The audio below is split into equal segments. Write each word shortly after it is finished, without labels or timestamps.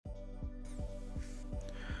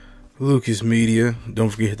Lucas Media. Don't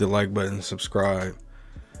forget to hit the like button and subscribe.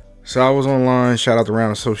 So I was online, shout out to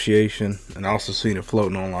Round Association, and I also seen it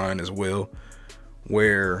floating online as well,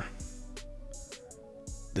 where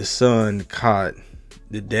the son caught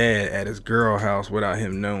the dad at his girl house without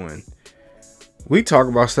him knowing. We talk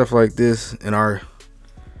about stuff like this in our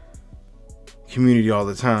community all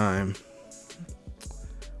the time.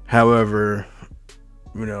 However,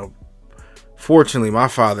 fortunately my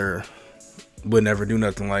father would never do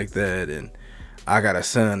nothing like that, and I got a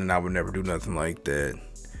son and I would never do nothing like that.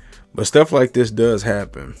 But stuff like this does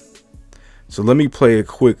happen. So let me play a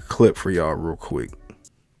quick clip for y'all real quick.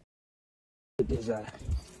 It's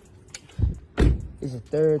the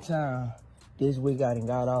third time this week I done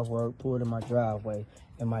got off work, pulled in my driveway,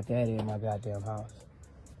 and my daddy in my goddamn house.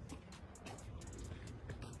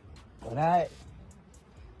 But I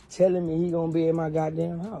telling me he gonna be in my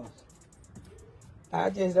goddamn house. I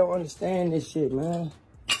just don't understand this shit, man.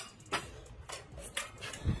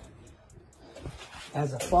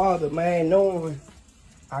 As a father, man, knowing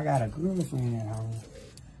I got a girlfriend at home,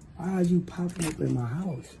 why are you popping up in my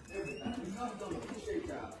house?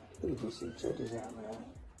 Look at this shit. Check this out, man.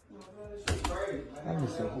 Let me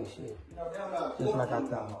see this shit. Just like I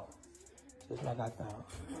thought. Just like I thought.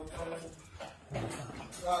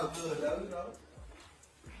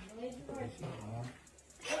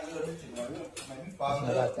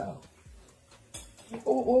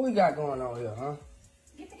 What we got going on here, huh?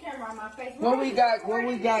 Get the camera on my face. What we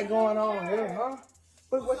got going on here, huh?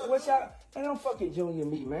 What's y'all? Man, don't fucking junior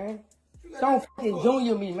me, man. Don't fucking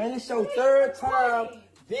junior me, man. It's your third time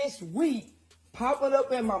this week popping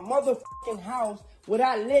up at my motherfucking house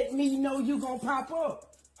without letting me know you gonna pop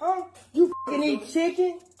up. Huh? You fucking eat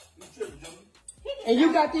chicken? And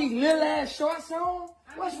you got these little ass shorts on?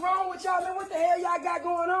 What's wrong with y'all, man? What the hell y'all got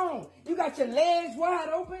going on? You got your legs wide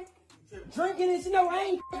open? Drinking and shit? No, I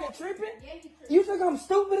ain't fucking tripping. You think I'm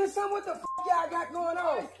stupid or something? What the fuck y'all got going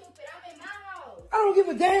on? I'm in my house. I don't give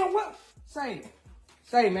a damn what. Say,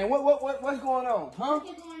 man, what's going on, huh?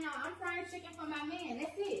 What's going on? I'm frying chicken for my man.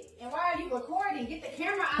 That's it. And why are you recording? Get the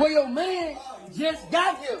camera out. Well, your man just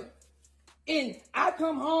got here. And I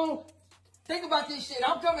come home. Think about this shit.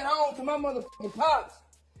 I'm coming home to my motherfucking pops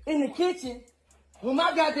in the kitchen with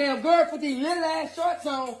my goddamn girl with these little ass shorts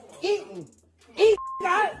on, eating.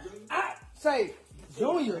 I say,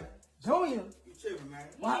 Junior.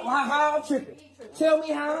 Why how I'm tripping? Tell me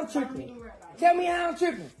how I'm tripping.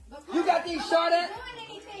 You got these short ass. I'm not doing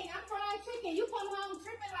anything. I'm frying chicken. You come home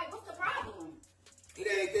tripping like, what's the problem? It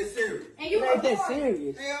ain't that serious. And you It ain't that recording.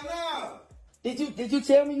 serious. Hell no. Did you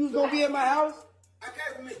tell me you was gonna be at my house? I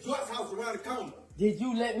came from Miss Joyce's house around the corner. Did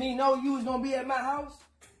you let me know you was gonna be at my house?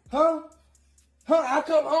 Huh? I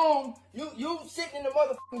come home, you sitting in the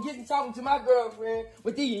motherfucking kitchen talking to my girlfriend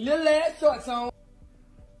with these little ass shorts on.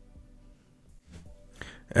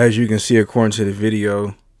 As you can see, according to the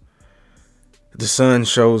video, the son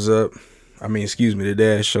shows up. The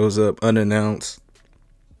dad shows up unannounced.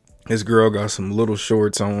 His girl got some little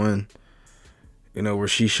shorts on, where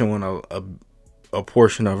she's showing a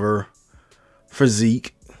portion of her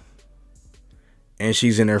physique. And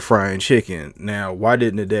she's in there frying chicken. Now, why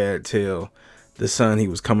didn't the dad tell the son he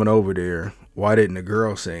was coming over there? Why didn't the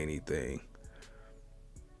girl say anything?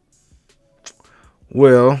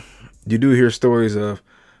 Well, you do hear stories of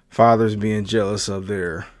fathers being jealous of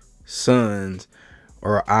their sons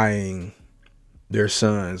or eyeing their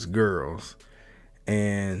sons' girls.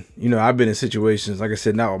 And, I've been in situations, like I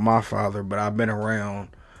said, not with my father, but I've been around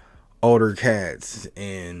older cats.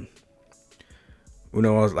 And, when I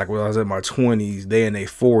was in my 20s, they in their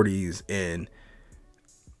 40s, and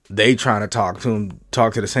they trying to talk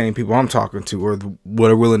to the same people I'm talking to, or what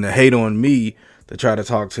are willing to hate on me to try to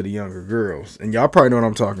talk to the younger girls. And y'all probably know what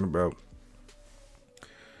I'm talking about.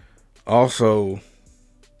 Also,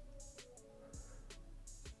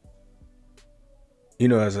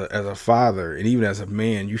 as a father and even as a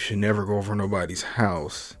man, you should never go over nobody's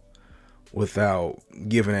house without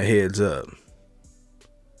giving a heads up.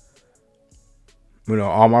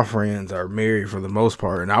 All my friends are married for the most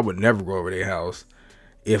part, and I would never go over their house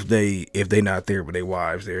if they not there with their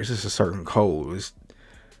wives there. It's just a certain code.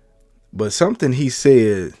 But something he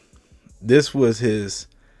said, this was his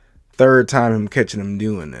third time him catching him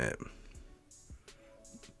doing that.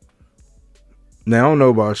 Now, I don't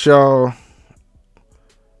know about y'all,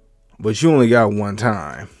 but you only got one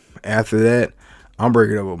time. After that, I'm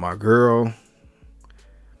breaking up with my girl,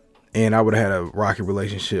 and I would have had a rocky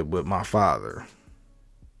relationship with my father.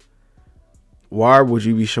 Why would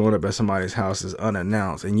you be showing up at somebody's house as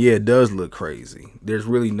unannounced? And yeah, it does look crazy. There's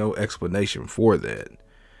really no explanation for that.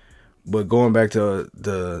 But going back to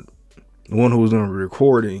the one who was doing the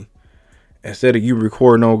recording, Instead of you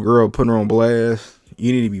recording old girl, putting her on blast,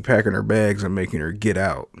 you need to be packing her bags and making her get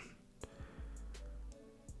out.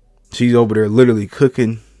 She's over there literally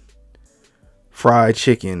cooking fried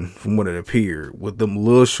chicken, from what it appeared, with them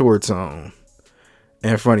little shorts on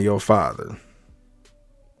in front of your father.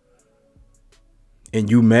 And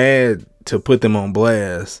you mad to put them on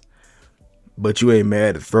blast, but you ain't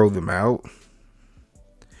mad to throw them out.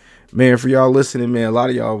 Man, for y'all listening, man, a lot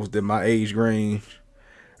of y'all was in my age range,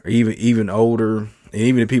 or even older, and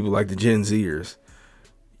even the people like the Gen Zers.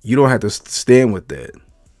 You don't have to stand with that.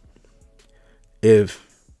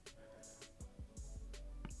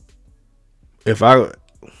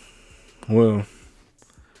 Well,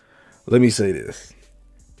 let me say this.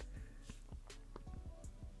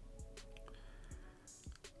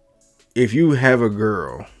 If you have a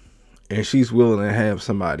girl and she's willing to have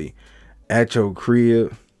somebody at your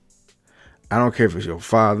crib, I don't care if it's your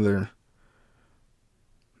father,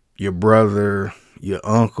 your brother, your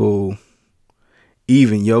uncle,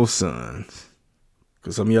 even your sons.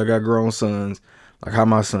 Because some of y'all got grown sons, like how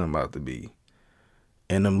my son about to be.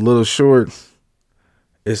 And them little shorts,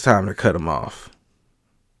 it's time to cut them off.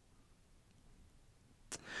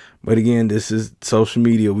 But again, this is social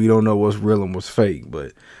media. We don't know what's real and what's fake.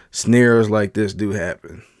 But scenarios like this do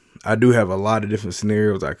happen. I do have a lot of different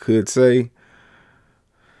scenarios I could say.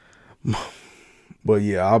 But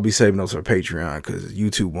yeah, I'll be saving those for Patreon because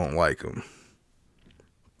YouTube won't like them.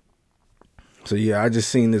 So yeah, I just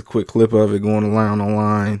seen this quick clip of it going around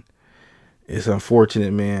online. It's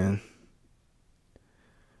unfortunate, man.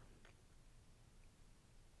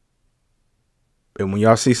 And when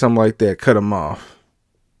y'all see something like that, cut them off.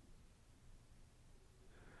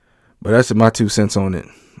 But that's my 2 cents on it.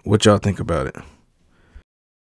 What y'all think about it?